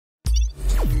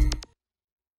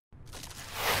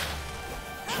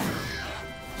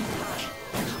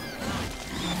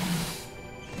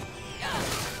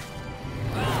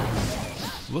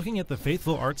Looking at the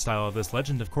faithful art style of this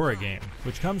Legend of Korra game,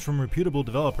 which comes from reputable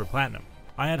developer Platinum,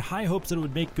 I had high hopes that it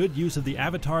would make good use of the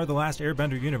Avatar: The Last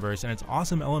Airbender universe and its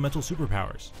awesome elemental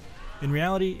superpowers. In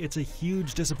reality, it's a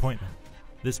huge disappointment.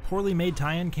 This poorly made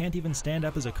tie-in can't even stand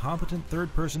up as a competent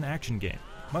third-person action game,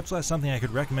 much less something I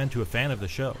could recommend to a fan of the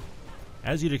show.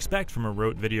 As you'd expect from a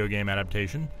rote video game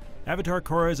adaptation, Avatar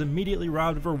Korra is immediately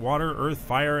robbed of her water, earth,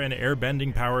 fire, and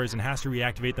air-bending powers and has to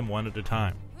reactivate them one at a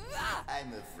time.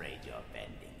 I'm afraid your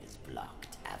bending is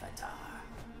blocked, Avatar.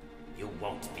 You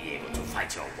won't be able to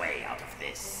fight your way out of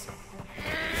this.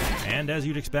 And as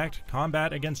you'd expect,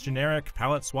 combat against generic,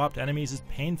 palette-swapped enemies is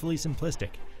painfully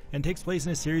simplistic and takes place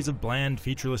in a series of bland,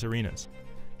 featureless arenas.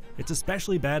 It's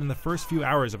especially bad in the first few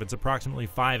hours of its approximately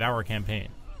 5-hour campaign.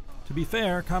 To be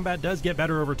fair, combat does get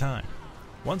better over time.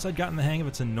 Once I'd gotten the hang of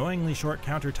its annoyingly short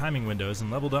counter timing windows and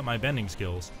leveled up my bending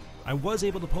skills, I was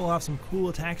able to pull off some cool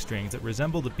attack strings that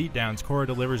resemble the beatdowns Korra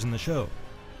delivers in the show.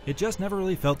 It just never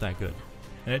really felt that good,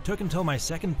 and it took until my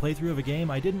second playthrough of a game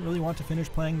I didn't really want to finish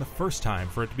playing the first time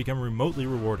for it to become remotely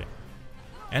rewarding.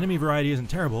 Enemy variety isn't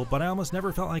terrible, but I almost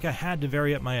never felt like I had to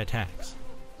vary up my attacks.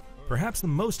 Perhaps the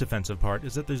most offensive part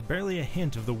is that there's barely a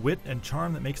hint of the wit and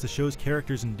charm that makes the show's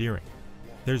characters endearing.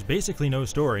 There's basically no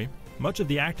story, much of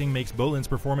the acting makes Bolin's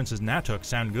performance as Natuk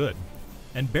sound good,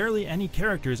 and barely any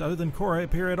characters other than Korra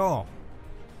appear at all.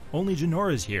 Only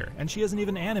Janora's here, and she isn't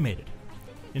even animated.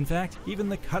 In fact, even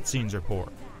the cutscenes are poor.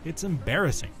 It's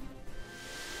embarrassing.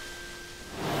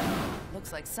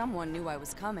 Looks like someone knew I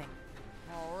was coming.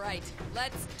 All right,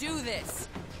 let's do this.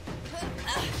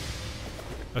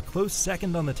 A close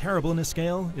second on the terribleness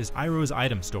scale is Iroh's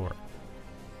item store.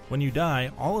 When you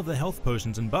die, all of the health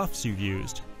potions and buffs you've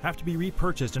used have to be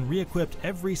repurchased and re-equipped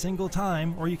every single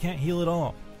time, or you can't heal at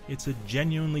all. It's a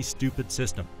genuinely stupid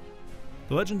system.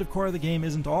 The Legend of Korra the game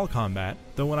isn't all combat,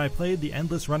 though when I played the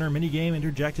Endless Runner minigame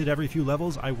interjected every few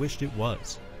levels, I wished it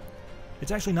was.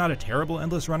 It's actually not a terrible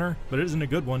Endless Runner, but it isn't a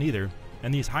good one either,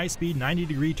 and these high-speed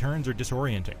 90-degree turns are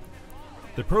disorienting.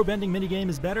 The pro bending minigame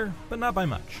is better, but not by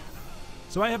much.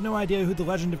 So I have no idea who the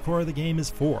Legend of Korra the game is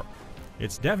for.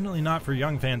 It's definitely not for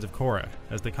young fans of Korra,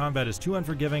 as the combat is too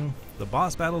unforgiving, the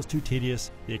boss battles too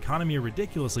tedious, the economy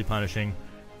ridiculously punishing,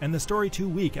 and the story too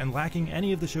weak and lacking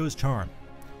any of the show's charm.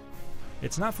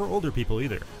 It's not for older people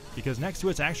either, because next to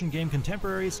its action game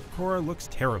contemporaries, Korra looks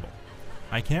terrible.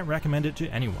 I can't recommend it to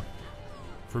anyone.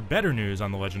 For better news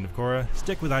on The Legend of Korra,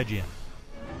 stick with IGN.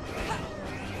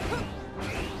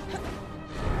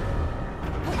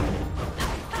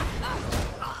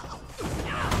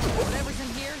 Whatever's in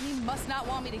here, he must not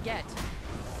want me to get.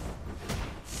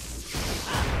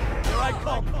 Here I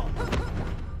come!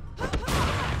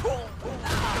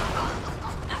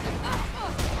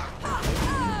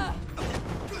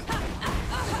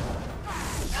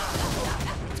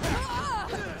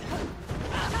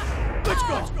 Let's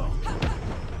go!